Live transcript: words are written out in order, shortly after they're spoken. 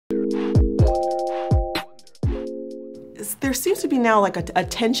There seems to be now like a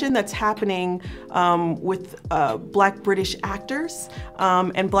tension that's happening with Black British actors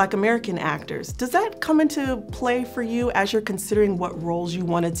and Black American actors. Does that come into play for you as you're considering what roles you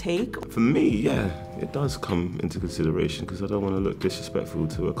want to take? For me, yeah, it does come into consideration because I don't want to look disrespectful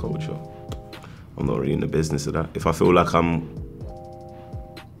to a culture. I'm not really in the business of that. If I feel like I'm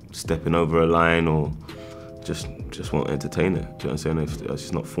stepping over a line or just won't entertain it, do you know what I'm saying? If it's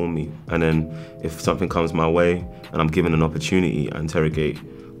just not for me. And then if something comes my way and I'm given an opportunity, I interrogate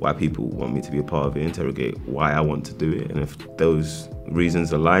why people want me to be a part of it, interrogate why I want to do it. And if those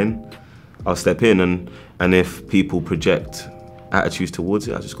reasons align, I'll step in. And if people project attitudes towards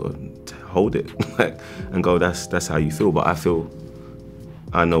it, I just got to hold it and go, that's how you feel. But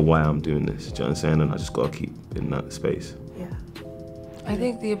I know why I'm doing this, do you know what I'm saying? And I just got to keep in that space. Yeah. I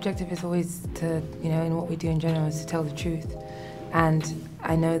think the objective is always to, in what we do in general, is to tell the truth. And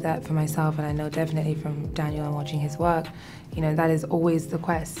I know that for myself, and I know definitely from Daniel and watching his work, that is always the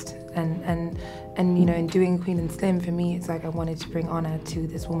quest. And in doing Queen and Slim, for me, it's like I wanted to bring honor to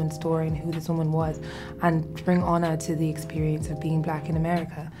this woman's story and who this woman was, and to bring honor to the experience of being Black in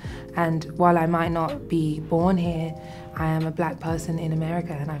America. And while I might not be born here, I am a Black person in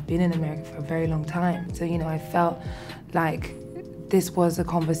America, and I've been in America for a very long time. So, I felt like this was a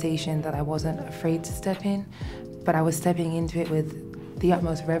conversation that I wasn't afraid to step in, but I was stepping into it with the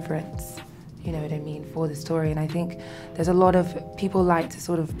utmost reverence, you know what I mean, for the story. And I think there's a lot of people like to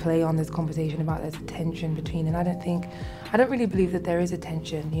sort of play on this conversation about there's a tension between, and I don't really believe that there is a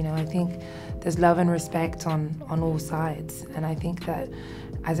tension, I think there's love and respect on all sides. And I think that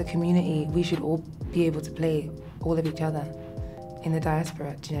as a community, we should all be able to play all of each other in the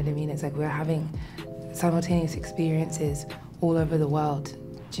diaspora, do you know what I mean? It's like we're having simultaneous experiences all over the world,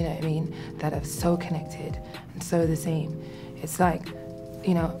 do you know what I mean, that are so connected and so the same. It's like,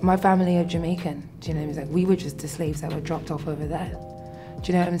 my family are Jamaican, do you know what I mean? It's like we were just the slaves that were dropped off over there.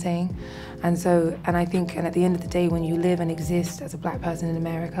 Do you know what I'm saying? And I think, at the end of the day, when you live and exist as a Black person in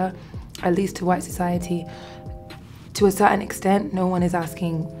America, at least to white society, to a certain extent, no one is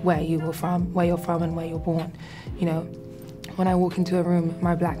asking where you're from and where you're born, When I walk into a room,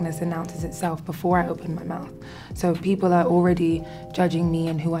 my Blackness announces itself before I open my mouth. So people are already judging me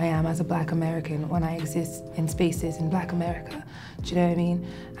and who I am as a Black American when I exist in spaces in Black America. Do you know what I mean?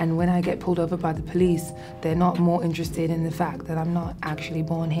 And when I get pulled over by the police, they're not more interested in the fact that I'm not actually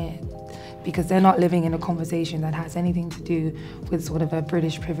born here, because they're not living in a conversation that has anything to do with sort of a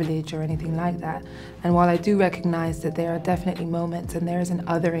British privilege or anything like that. And while I do recognize that there are definitely moments and there is an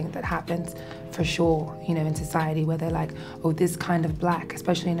othering that happens for sure, in society where they're like, oh, this kind of Black,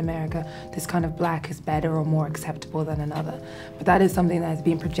 especially in America, this kind of Black is better or more acceptable than another. But that is something that has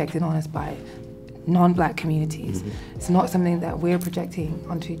been projected on us by non-Black communities. Mm-hmm. It's not something that we're projecting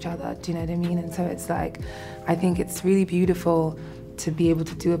onto each other, do you know what I mean? And so it's like, I think it's really beautiful to be able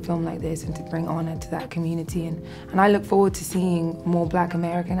to do a film like this and to bring honor to that community. And I look forward to seeing more Black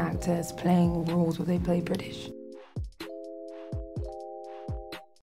American actors playing roles where they play British.